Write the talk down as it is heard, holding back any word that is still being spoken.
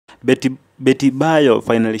Betty BAYO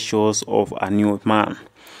finally shows off a new man.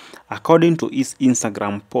 According to his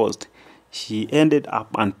Instagram post, she ended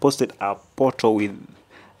up and posted a photo with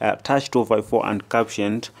Touch 254 and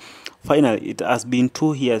captioned, "Finally, it has been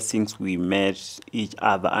 2 years since we met each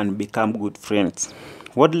other and become good friends.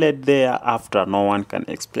 What led thereafter, no one can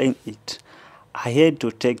explain it. I had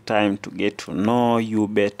to take time to get to know you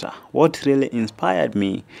better. What really inspired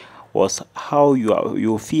me was how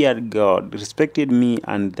you feared God, respected me,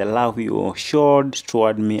 and the love you showed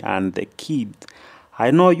toward me and the kids.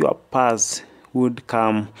 I know your past would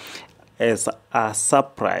come as a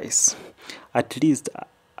surprise. At least,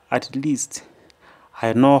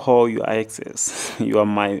 I know how you access. You are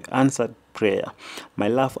my answered prayer. My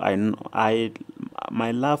love,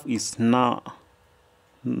 my love is now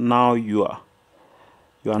you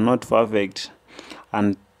are not perfect,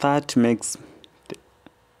 and that makes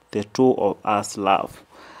the two of us laugh."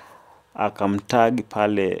 Akamtag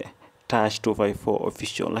pale Touch 254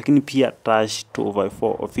 official, lakini pia Touch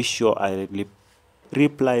 254 official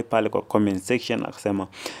reply pale kwa comment section akasema,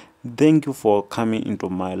 "Thank you for coming into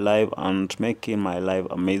my life and making my life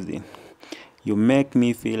amazing. You make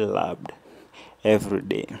me feel loved every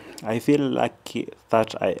day. I feel lucky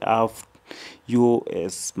that I have you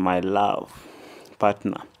as my love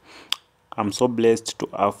partner. I'm so blessed to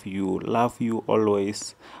have you. Love you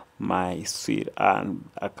always, my sweet." And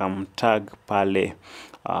akamtag pale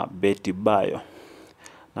Betty BAYO,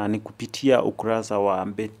 na ni kupitia ukurasa wa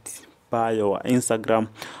Betty BAYO wa Instagram,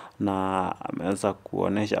 na ameweza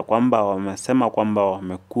kuonesha kwamba wamesema kwamba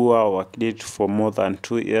wamekuwa wakidate for more than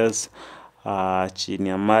 2 years chini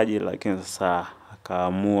ya maji, lakini sasa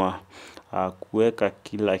akaamua kuweka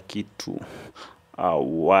kila kitu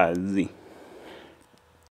wazi.